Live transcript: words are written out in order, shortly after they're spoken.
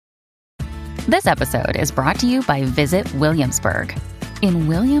This episode is brought to you by Visit Williamsburg. In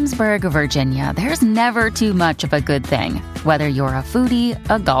Williamsburg, Virginia, there's never too much of a good thing. Whether you're a foodie,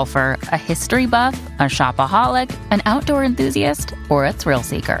 a golfer, a history buff, a shopaholic, an outdoor enthusiast, or a thrill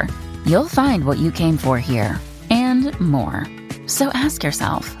seeker, you'll find what you came for here and more. So ask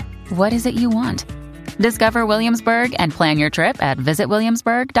yourself, what is it you want? Discover Williamsburg and plan your trip at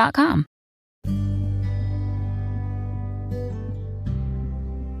visitwilliamsburg.com.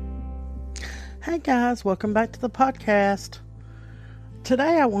 Hey guys, welcome back to the podcast.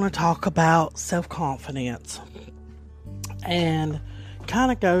 Today I want to talk about self-confidence and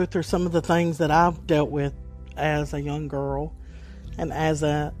kind of go through some of the things that I've dealt with as a young girl and as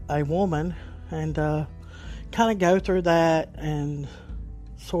a woman, and kind of go through that and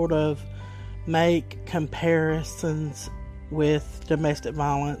sort of make comparisons with domestic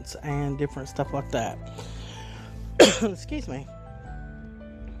violence and different stuff like that. Excuse me.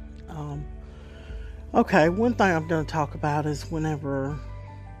 Okay, one thing I'm going to talk about is whenever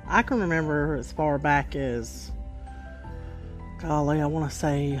I can remember as far back as, golly, I want to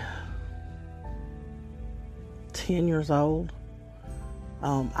say 10 years old.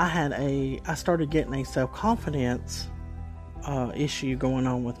 I started getting a self-confidence issue going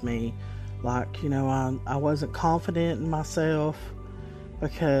on with me. Like, I wasn't confident in myself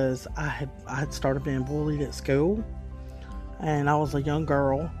because I had started being bullied at school. And I was a young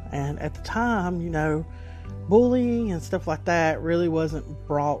girl, and at the time, bullying and stuff like that really wasn't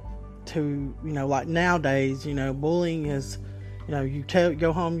brought to, like nowadays, bullying is, you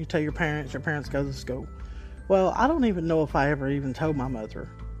go home, you tell your parents go to school. Well, I don't even know if I ever even told my mother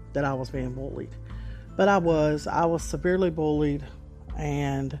that I was being bullied, but I was severely bullied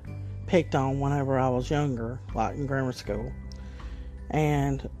and picked on whenever I was younger, like in grammar school.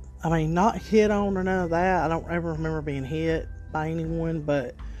 And I mean, not hit on or none of that. I don't ever remember being hit by anyone,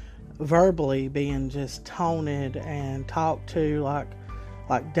 but verbally being just taunted and talked to, like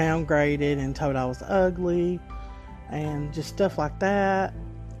downgraded and told I was ugly and just stuff like that.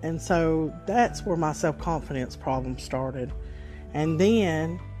 And so that's where my self-confidence problem started. And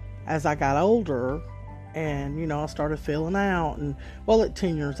then as I got older and, I started filling out, and at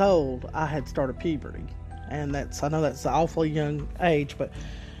 10 years old, I had started puberty. And I know that's an awfully young age, but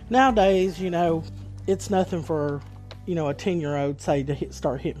nowadays, it's nothing for, a 10-year-old, say, to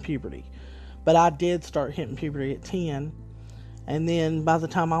start hitting puberty. But I did start hitting puberty at 10. And then by the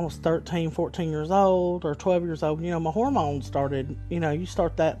time I was 13, 14 years old, or 12 years old, my hormones started, you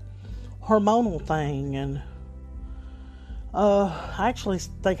start that hormonal thing. And I actually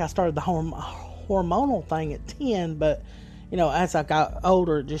think I started the hormonal thing at 10, but, as I got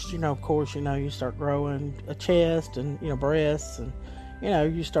older, just, of course, you start growing a chest and, breasts, and,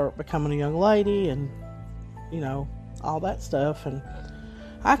 you start becoming a young lady and, all that stuff. And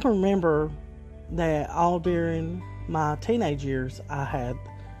I can remember that all during my teenage years, I had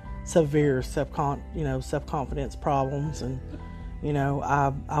severe self-confidence problems. And,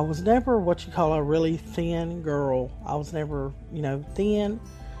 I was never what you call a really thin girl. I was never, thin.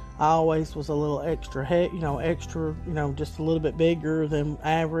 I always was a little extra, just a little bit bigger than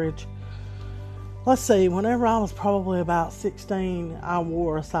average. Let's see, whenever I was probably about 16, I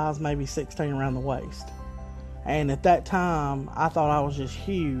wore a size maybe 16 around the waist. And at that time, I thought I was just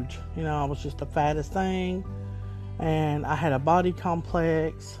huge. I was just the fattest thing. And I had a body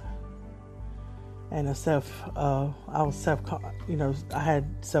complex. And I had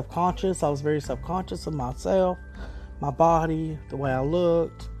self-conscious. I was very self-conscious of myself, my body, the way I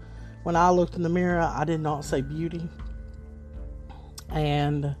looked. When I looked in the mirror, I did not say beauty.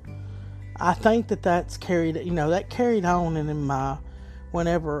 And I think that's carried on. And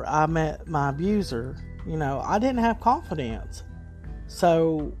whenever I met my abuser, I didn't have confidence.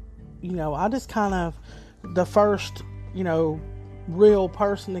 So, I just kind of, the first, real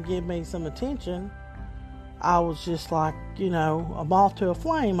person to give me some attention, I was just like, a moth to a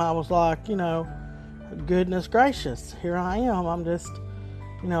flame. I was like, goodness gracious, here I am. I'm just,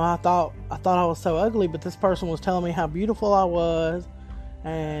 I thought I was so ugly, but this person was telling me how beautiful I was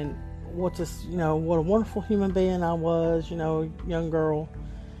and what a wonderful human being I was, young girl.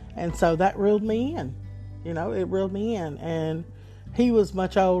 And so that reeled me in. It reeled me in. And he was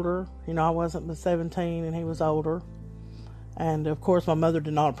much older. I wasn't but 17 and he was older. And of course my mother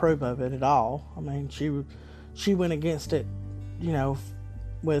did not approve of it at all. I mean, she went against it,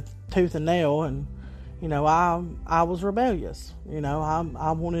 with tooth and nail. And, I was rebellious.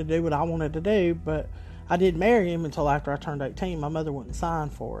 I wanted to do what I wanted to do, but I didn't marry him until after I turned 18. My mother wouldn't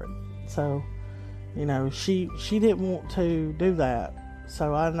sign for it. So, she didn't want to do that.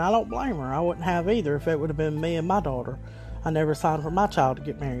 So, I don't blame her. I wouldn't have either if it would have been me and my daughter. I never signed for my child to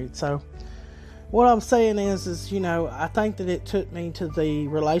get married. So, what I'm saying is, I think that it took me to the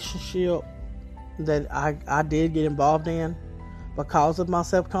relationship that I did get involved in because of my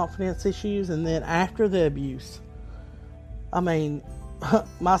self-confidence issues. And then after the abuse, I mean,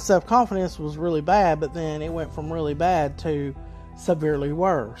 my self-confidence was really bad, but then it went from really bad to severely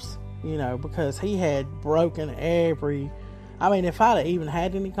worse, because he had broken if I'd even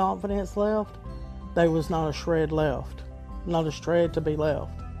had any confidence left, there was not a shred left. Not a shred to be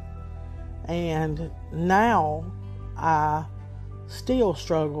left. And now I still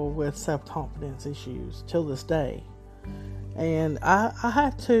struggle with self-confidence issues till this day. And I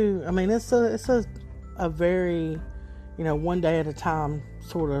have to, it's a very, one day at a time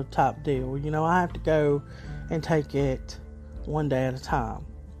sort of type deal. I have to go and take it one day at a time.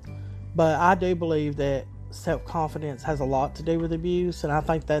 But I do believe that self-confidence has a lot to do with abuse, and I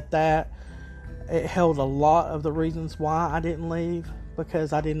think that it held a lot of the reasons why I didn't leave,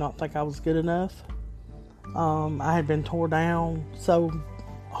 because I did not think I was good enough. I had been tore down so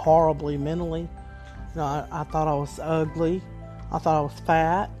horribly mentally. I thought I was ugly. I thought I was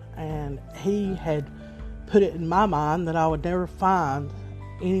fat, and he had put it in my mind that I would never find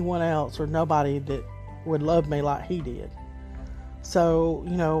anyone else or nobody that would love me like he did. So,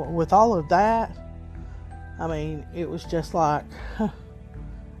 with all of that, it was just like,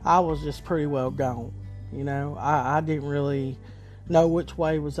 I was just pretty well gone. I didn't really know which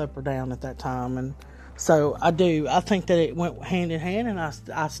way was up or down at that time. And so I think that it went hand in hand, and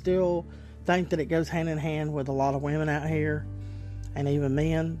I still think that it goes hand in hand with a lot of women out here, and even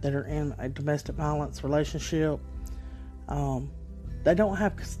men that are in a domestic violence relationship. They don't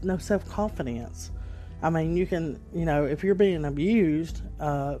have no self-confidence. You can, if you're being abused,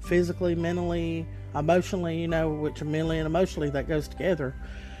 physically, mentally, emotionally, which mentally and emotionally that goes together,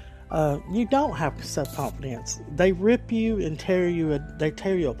 you don't have self-confidence. They rip you and tear you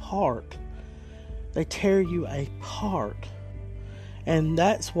apart. They tear you apart. And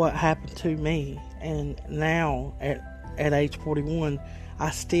that's what happened to me. And now, at age 41, I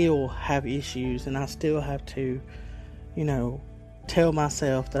still have issues, and I still have to, tell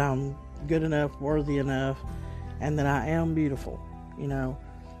myself that I'm good enough, worthy enough, and that I am beautiful,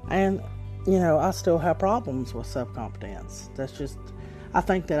 and I still have problems with self-confidence. That's just, I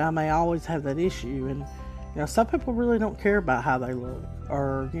think that I may always have that issue. And some people really don't care about how they look,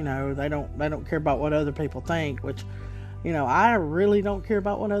 or they don't care about what other people think, which I really don't care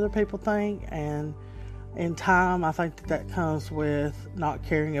about what other people think. And in time, I think that comes with not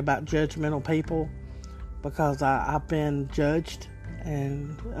caring about judgmental people, because I've been judged.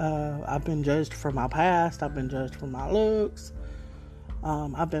 And I've been judged for my past. I've been judged for my looks.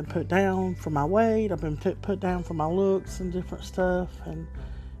 I've been put down for my weight. I've been put down for my looks and different stuff. And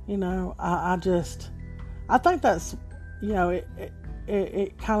I think that's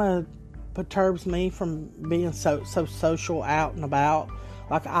it kind of perturbs me from being so social out and about.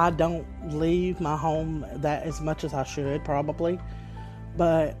 Like, I don't leave my home that as much as I should, probably.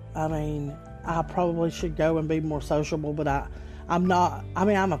 But I probably should go and be more sociable. But I'm not.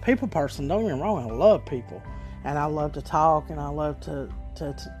 I'm a people person. Don't get me wrong. I love people, and I love to talk, and I love to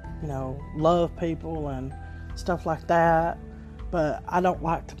love people and stuff like that. But I don't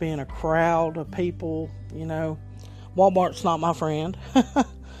like to be in a crowd of people. Walmart's not my friend.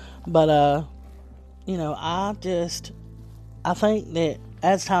 But I think that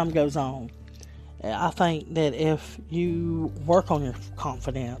as time goes on, I think that if you work on your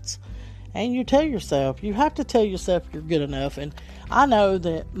confidence, and you have to tell yourself you're good enough. And I know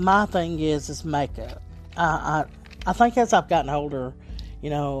that my thing is makeup. I think as I've gotten older,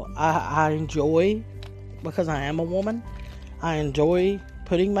 I enjoy, because I am a woman, I enjoy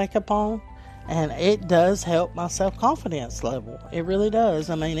putting makeup on, and it does help my self-confidence level. It really does.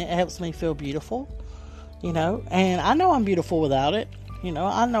 It helps me feel beautiful, and I know I'm beautiful without it.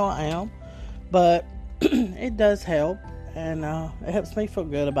 I know I am, but it does help. And it helps me feel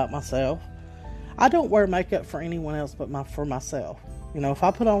good about myself. I don't wear makeup for anyone else but for myself. If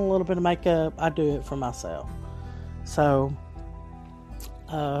I put on a little bit of makeup, I do it for myself. So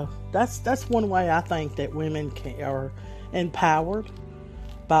that's one way I think that women are empowered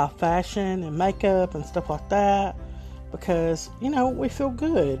by fashion and makeup and stuff like that, because we feel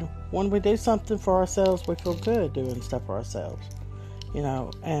good when we do something for ourselves. We feel good doing stuff for ourselves,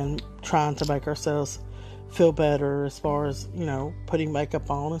 and trying to make ourselves feel better as far as putting makeup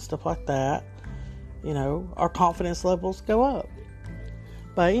on and stuff like that. Our confidence levels go up.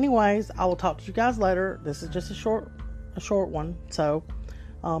 But anyways, I will talk to you guys later. This is just a short one. So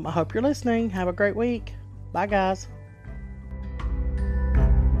I hope you're listening. Have a great week. Bye, guys.